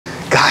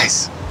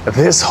Guys,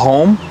 this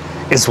home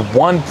is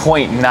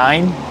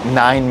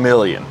 1.99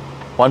 million.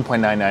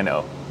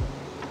 1.990.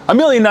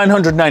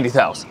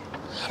 1,990,000.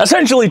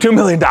 Essentially $2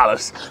 million.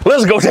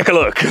 Let's go take a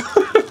look.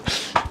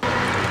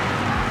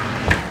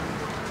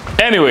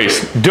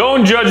 Anyways,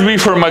 don't judge me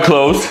for my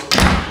clothes.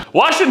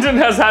 Washington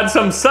has had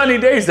some sunny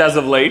days as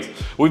of late.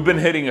 We've been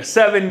hitting a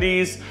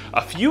 70s,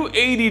 a few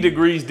 80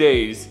 degree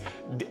days,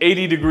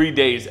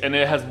 and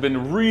it has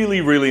been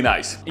really, really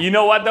nice. You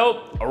know what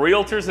though?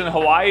 Realtors in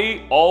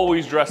Hawaii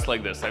always dress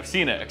like this. I've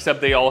seen it, except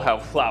they all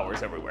have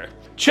flowers everywhere.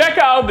 Check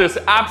out this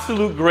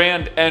absolute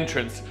grand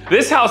entrance.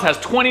 This house has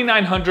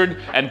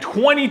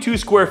 2,922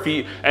 square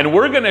feet, and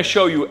we're gonna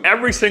show you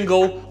every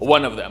single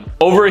one of them.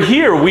 Over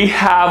here, we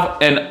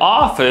have an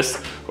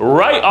office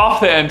right off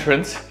the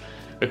entrance.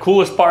 The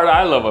coolest part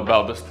I love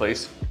about this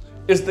place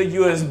is the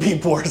USB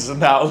ports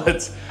and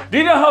outlets. Do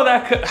you know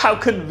how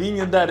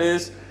convenient that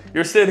is?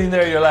 You're sitting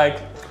there, you're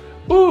like,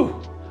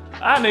 ooh,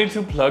 I need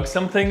to plug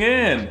something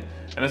in.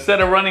 And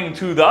instead of running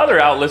to the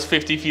other outlets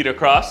 50 feet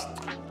across,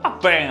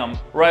 bam,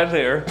 right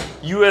there,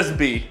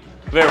 USB,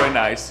 very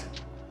nice.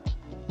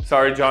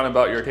 Sorry, John,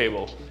 about your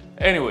table.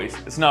 Anyways,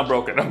 it's not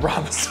broken, I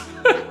promise.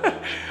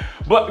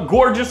 But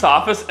gorgeous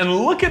office, and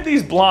look at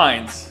these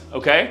blinds,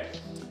 okay?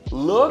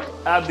 Look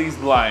at these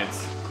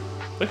blinds.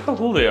 Look how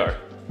cool they are.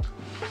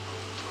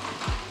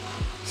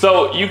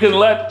 So you can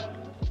let,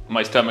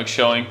 my stomach's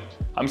showing,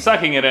 I'm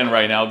sucking it in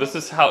right now. This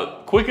is how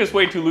quickest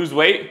way to lose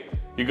weight.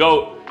 You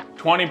go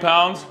 20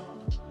 pounds,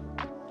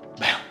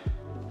 bam,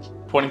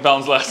 20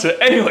 pounds less.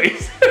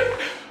 Anyways,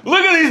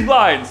 look at these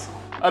blinds.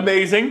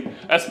 Amazing,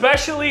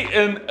 especially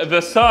in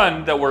the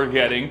sun that we're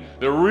getting.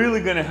 They're really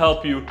gonna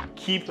help you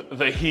keep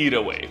the heat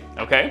away,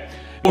 okay?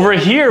 Over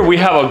here, we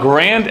have a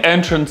grand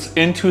entrance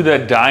into the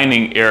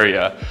dining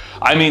area.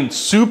 I mean,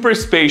 super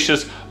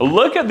spacious.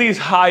 Look at these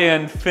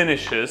high-end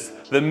finishes,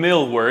 the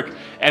millwork,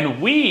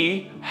 and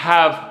we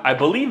have, I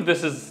believe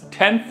this is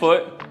 10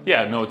 foot,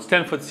 yeah, no, it's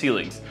 10 foot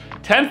ceilings.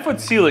 10 foot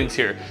ceilings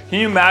here.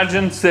 Can you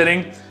imagine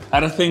sitting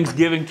at a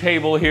Thanksgiving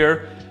table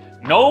here?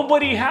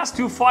 Nobody has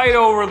to fight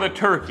over the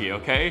turkey,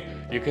 okay?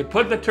 You could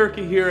put the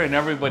turkey here and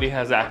everybody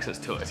has access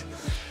to it.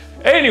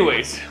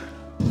 Anyways,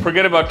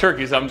 forget about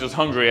turkeys, I'm just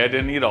hungry. I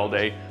didn't eat all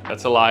day.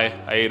 That's a lie,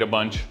 I ate a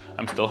bunch.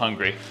 I'm still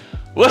hungry.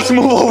 Let's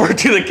move over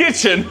to the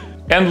kitchen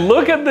and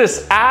look at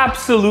this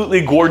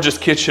absolutely gorgeous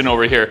kitchen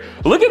over here.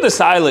 Look at this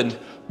island,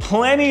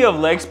 plenty of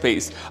leg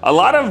space. A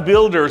lot of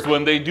builders,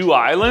 when they do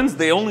islands,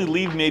 they only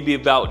leave maybe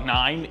about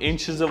 9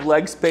 inches of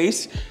leg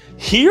space.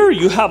 Here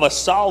you have a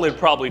solid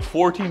probably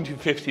 14 to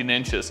 15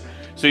 inches.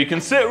 So you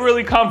can sit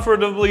really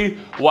comfortably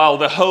while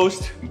the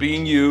host,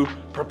 being you,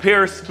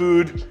 prepares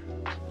food,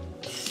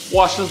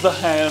 washes the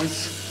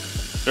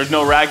hands. There's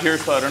no rag here,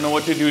 so I don't know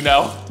what to do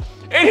now.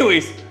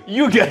 Anyways,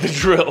 you get the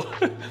drill.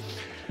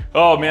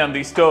 Oh man,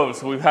 these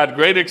stoves. We've had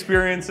great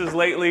experiences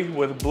lately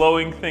with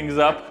blowing things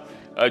up.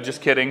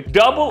 Just kidding.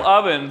 Double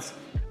ovens.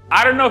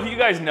 I don't know if you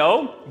guys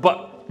know,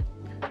 but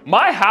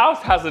my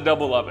house has a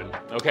double oven,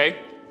 okay?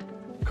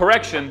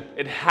 Correction,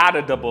 it had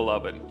a double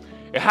oven.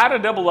 It had a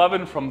double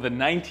oven from the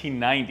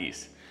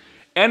 1990s.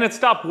 And it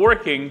stopped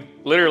working,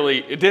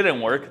 literally, it didn't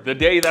work. The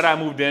day that I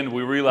moved in,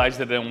 we realized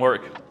it didn't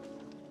work.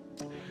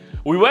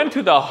 We went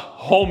to the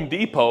Home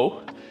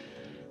Depot,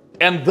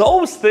 and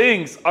those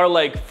things are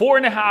like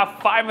 $4,500,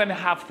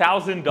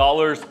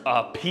 $5,500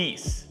 a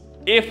piece,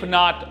 if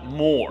not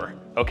more,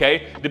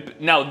 okay?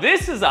 Now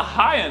this is a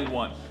high-end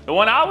one. The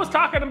one I was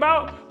talking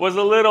about was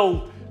a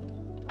little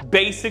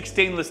basic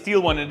stainless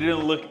steel one. It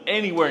didn't look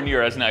anywhere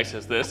near as nice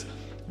as this.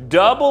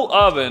 Double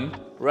oven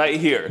right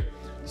here.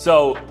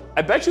 So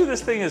I bet you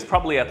this thing is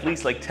probably at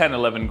least like 10,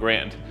 11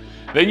 grand.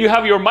 Then you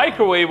have your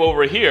microwave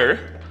over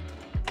here.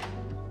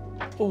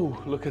 Oh,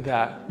 look at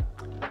that.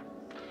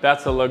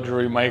 That's a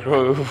luxury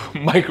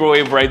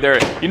microwave right there.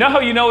 You know how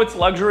you know it's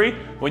luxury?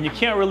 When you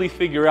can't really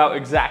figure out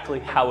exactly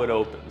how it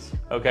opens,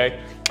 okay?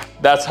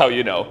 That's how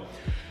you know.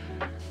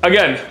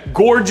 Again,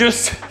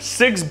 gorgeous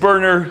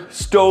 6-burner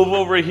stove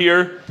over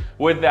here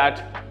with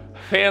that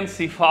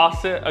fancy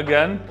faucet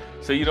again.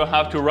 So you don't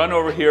have to run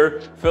over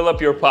here, fill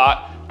up your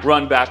pot,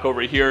 run back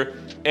over here.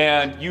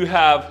 And you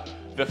have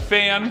the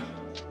fan.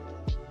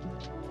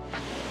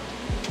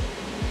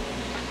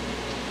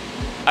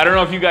 I don't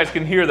know if you guys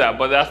can hear that,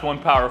 but that's one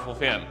powerful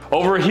fan.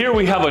 Over here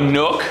we have a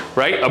nook,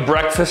 right? A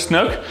breakfast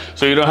nook.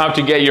 So you don't have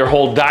to get your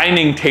whole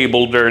dining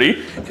table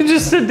dirty. You can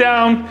just sit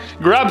down,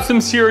 grab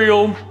some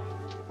cereal,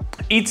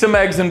 eat some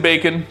eggs and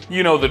bacon,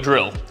 you know the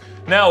drill.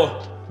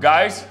 Now,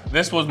 guys,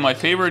 this was my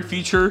favorite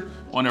feature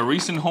on a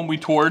recent home we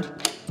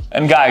toured.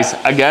 And guys,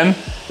 again,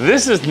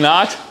 this is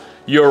not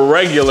your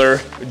regular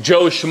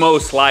Joe Schmo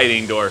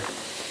sliding door.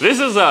 This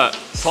is a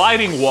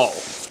sliding wall,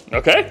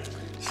 okay?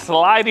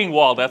 Sliding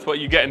wall, that's what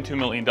you get in $2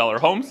 million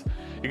homes.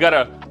 You got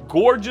a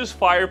gorgeous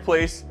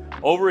fireplace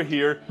over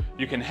here.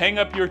 You can hang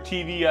up your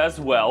TV as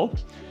well.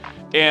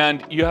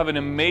 And you have an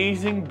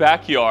amazing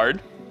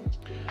backyard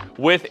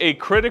with a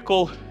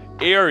critical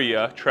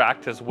area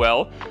tract as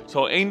well.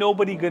 So ain't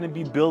nobody gonna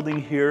be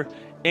building here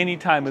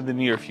anytime in the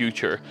near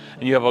future.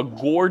 And you have a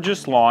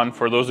gorgeous lawn.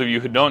 For those of you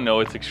who don't know,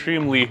 it's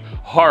extremely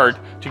hard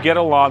to get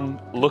a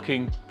lawn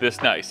looking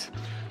this nice.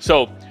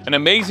 So an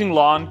amazing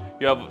lawn.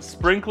 You have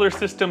sprinkler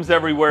systems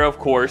everywhere, of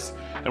course.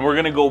 And we're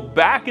gonna go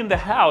back in the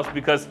house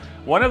because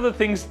one of the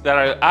things that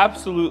I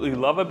absolutely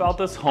love about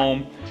this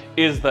home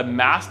is the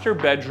master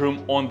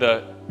bedroom on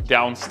the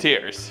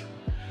downstairs.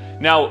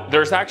 Now,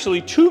 there's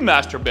actually two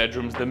master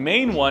bedrooms, the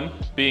main one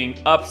being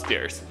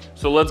upstairs.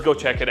 So let's go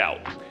check it out.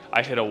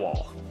 I hit a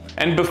wall.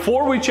 And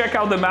before we check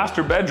out the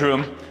master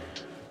bedroom,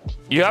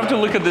 you have to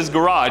look at this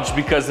garage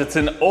because it's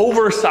an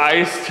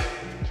oversized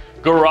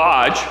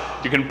garage.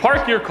 You can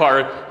park your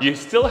car. You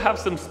still have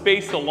some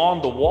space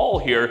along the wall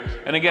here.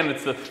 And again,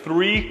 it's a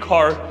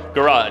 3-car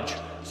garage.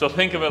 So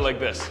think of it like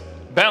this: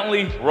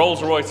 Bentley,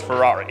 Rolls-Royce,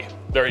 Ferrari.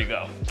 There you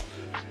go.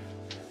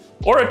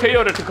 Or a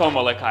Toyota Tacoma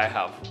like I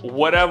have,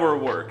 whatever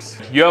works.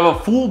 You have a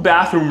full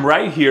bathroom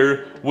right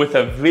here with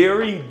a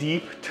very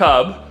deep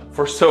tub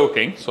for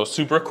soaking, so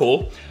super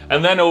cool.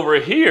 And then over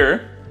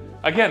here,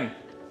 again,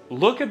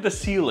 look at the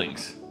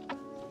ceilings.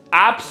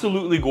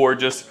 Absolutely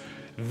gorgeous.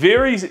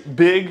 Very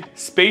big,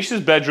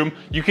 spacious bedroom.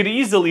 You could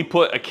easily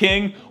put a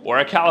king or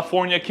a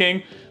California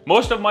king.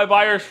 Most of my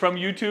buyers from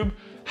YouTube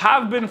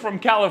have been from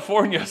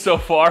California so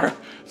far.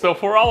 So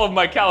for all of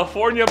my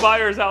California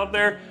buyers out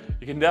there,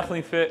 you can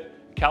definitely fit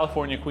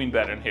California queen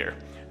bed in here.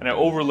 And it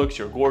overlooks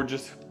your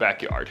gorgeous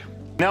backyard.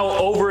 Now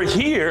over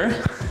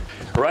here,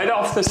 right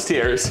off the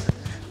stairs,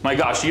 my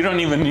gosh, you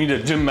don't even need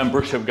a gym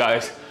membership,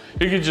 guys.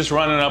 You could just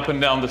run up and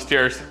down the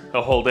stairs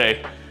the whole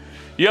day.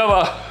 You have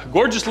a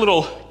gorgeous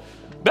little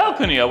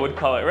balcony, I would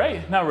call it,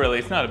 right? Not really,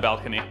 it's not a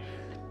balcony.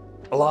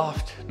 A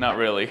loft, not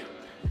really.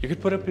 You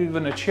could put up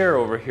even a chair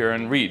over here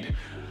and read.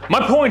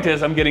 My point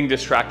is, I'm getting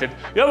distracted.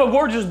 You have a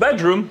gorgeous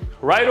bedroom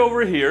right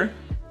over here.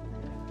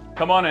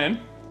 Come on in.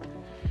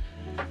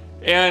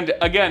 And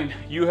again,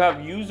 you have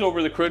views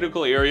over the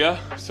critical area,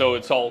 so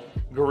it's all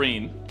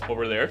green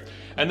over there.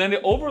 And then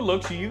it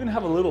overlooks, you even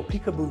have a little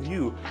peekaboo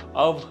view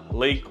of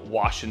Lake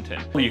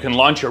Washington. You can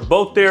launch your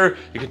boat there.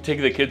 You can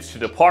take the kids to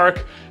the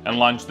park and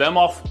launch them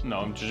off. No,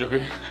 I'm just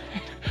joking.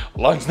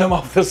 Launch them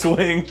off the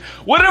swing.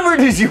 Whatever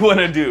it is you want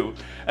to do.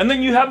 And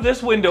then you have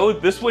this window.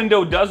 This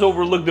window does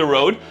overlook the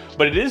road,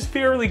 but it is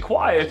fairly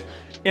quiet.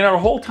 In our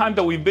whole time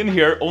that we've been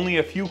here, only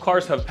a few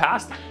cars have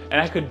passed and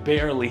I could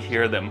barely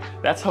hear them.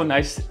 That's how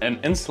nice and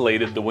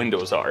insulated the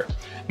windows are.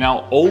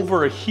 Now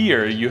over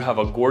here, you have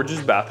a gorgeous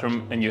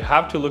bathroom and you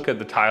have to look at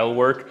the tile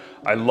work.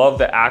 I love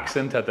the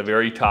accent at the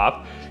very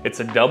top. It's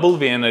a double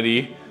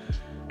vanity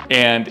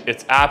and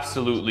it's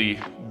absolutely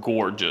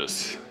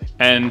gorgeous.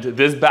 And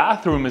this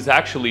bathroom is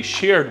actually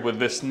shared with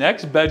this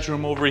next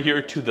bedroom over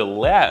here to the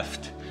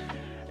left.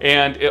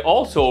 And it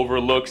also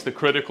overlooks the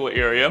critical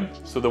area,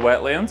 so the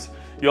wetlands.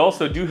 You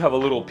also do have a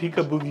little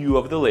peekaboo view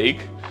of the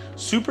lake.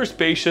 Super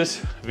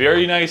spacious,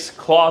 very nice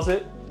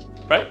closet,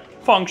 right?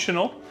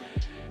 Functional.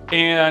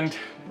 And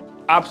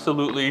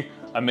absolutely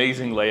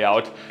amazing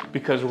layout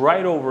because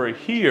right over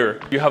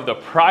here, you have the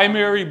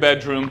primary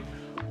bedroom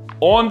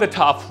on the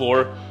top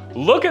floor.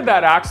 Look at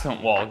that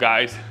accent wall,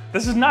 guys.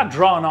 This is not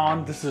drawn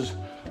on, this is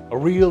a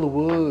real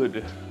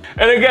wood.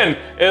 And again,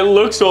 it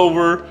looks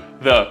over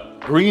the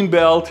green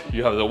belt.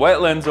 You have the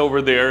wetlands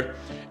over there.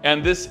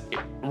 And this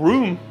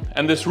room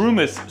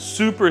is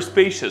super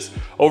spacious.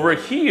 Over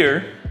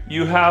here,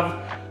 you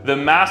have the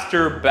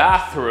master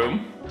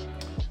bathroom.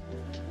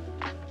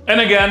 And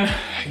again,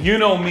 you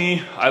know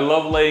me, I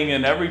love laying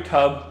in every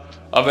tub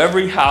of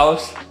every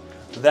house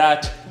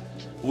that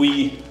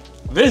we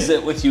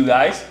visit with you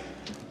guys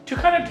to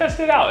kind of test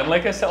it out. And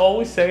like I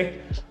always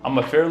say, I'm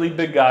a fairly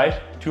big guy,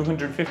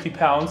 250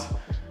 pounds,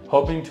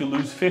 hoping to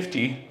lose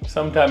 50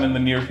 sometime in the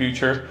near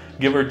future,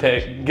 give or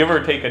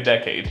take a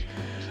decade.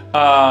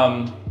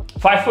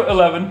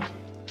 5'11",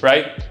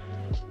 right?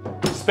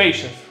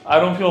 Spacious. I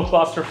don't feel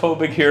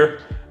claustrophobic here.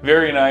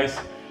 Very nice.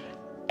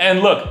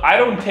 And look, I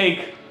don't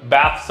take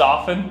baths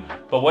often,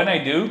 but when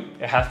I do,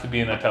 it has to be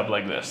in a tub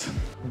like this.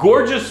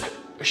 Gorgeous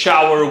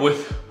shower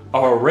with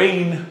a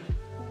rain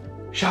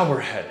shower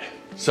head.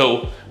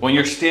 So when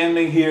you're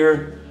standing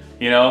here,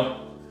 you know,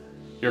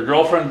 your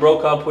girlfriend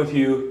broke up with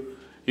you,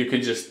 you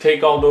could just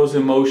take all those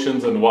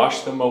emotions and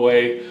wash them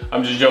away.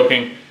 I'm just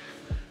joking.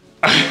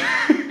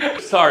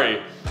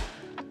 Sorry.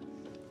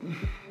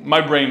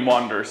 My brain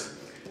wanders.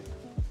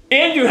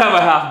 And you have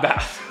a half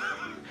bath.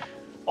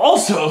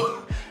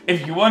 Also,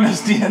 if you want to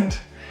stand,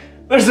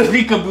 there's a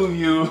peekaboo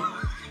view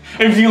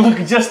if you look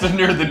just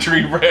under the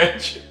tree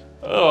branch.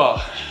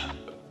 Oh,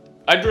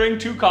 I drank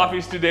 2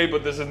 coffees today,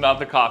 but this is not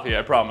the coffee,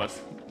 I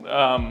promise.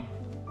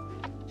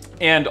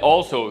 And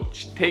also,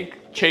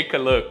 take a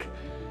look.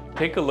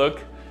 Take a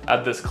look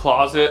at this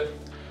closet.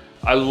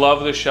 I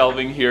love the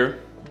shelving here.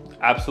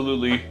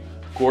 Absolutely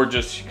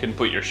gorgeous. You can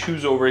put your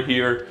shoes over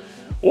here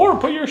or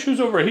put your shoes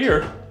over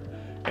here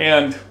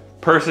and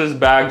purses,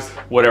 bags,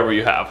 whatever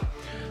you have.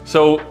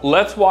 So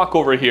let's walk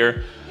over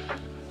here.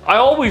 I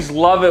always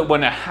love it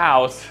when a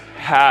house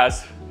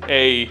has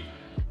an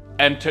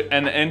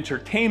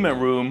entertainment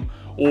room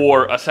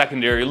or a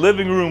secondary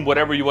living room,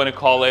 whatever you want to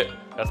call it.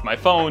 That's my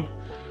phone.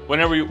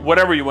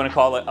 whatever you want to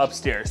call it,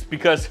 upstairs,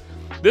 because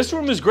this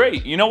room is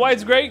great. You know why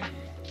it's great?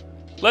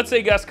 Let's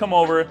say guests come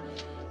over,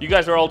 you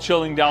guys are all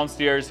chilling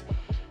downstairs,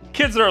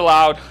 kids are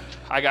loud,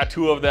 I got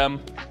 2 of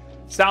them.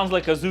 Sounds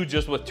like a zoo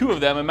just with 2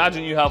 of them.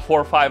 Imagine you have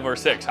 4, 5, or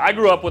 6. I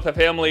grew up with a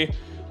family.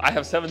 I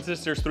have 7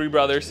 sisters, 3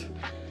 brothers,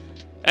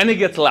 and it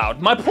gets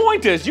loud. My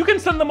point is, you can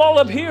send them all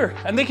up here,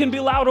 and they can be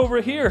loud over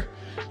here.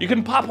 You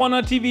can pop on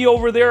a TV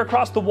over there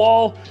across the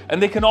wall,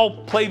 and they can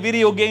all play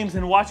video games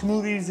and watch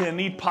movies and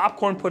eat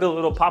popcorn, put a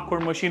little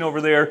popcorn machine over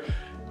there.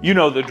 You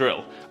know the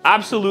drill.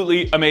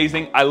 Absolutely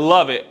amazing. I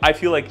love it. I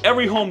feel like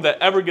every home that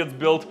ever gets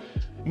built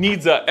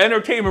needs an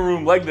entertainment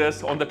room like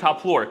this on the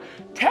top floor.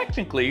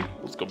 Technically,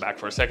 let's go back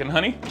for a second,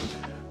 honey.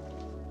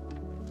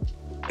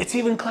 It's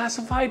even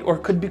classified, or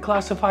could be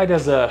classified,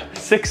 as a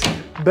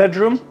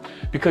 6-bedroom,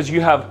 because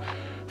you have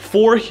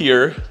 4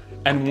 here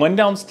and 1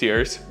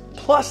 downstairs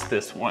plus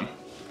this one.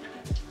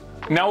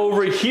 Now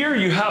over here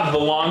you have the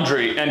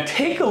laundry, and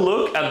take a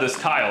look at this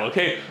tile,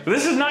 okay?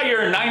 This is not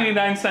your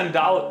 99 cent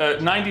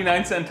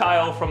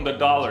tile from the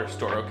dollar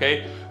store,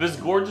 okay? This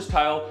gorgeous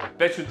tile,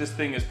 bet you this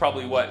thing is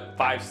probably what,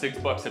 $5,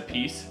 $6 a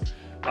piece,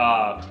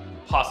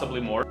 possibly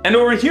more. And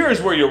over here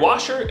is where your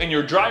washer and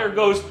your dryer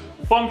goes.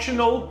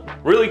 Functional,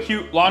 really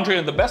cute laundry,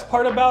 and the best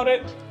part about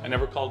it, I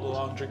never called the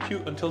laundry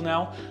cute until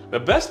now. The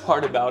best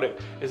part about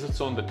it is it's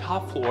on the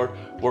top floor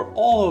where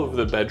all of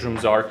the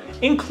bedrooms are,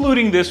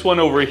 including this one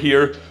over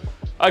here.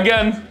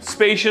 Again,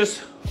 spacious,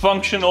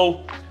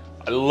 functional.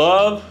 I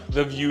love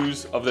the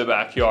views of the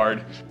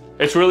backyard.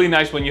 It's really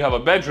nice when you have a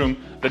bedroom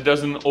that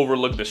doesn't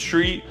overlook the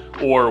street,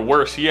 or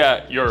worse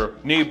yet, your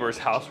neighbor's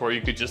house, where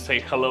you could just say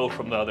hello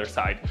from the other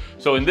side.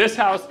 So in this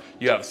house,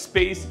 you have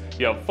space,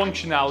 you have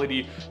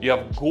functionality, you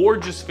have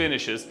gorgeous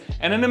finishes,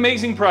 and an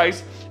amazing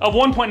price of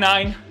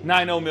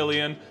 $1.990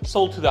 million,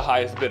 sold to the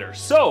highest bidder.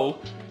 So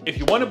if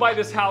you want to buy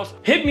this house,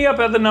 hit me up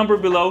at the number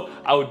below.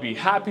 I would be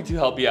happy to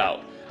help you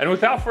out. And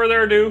without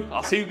further ado,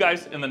 I'll see you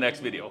guys in the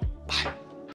next video. Bye.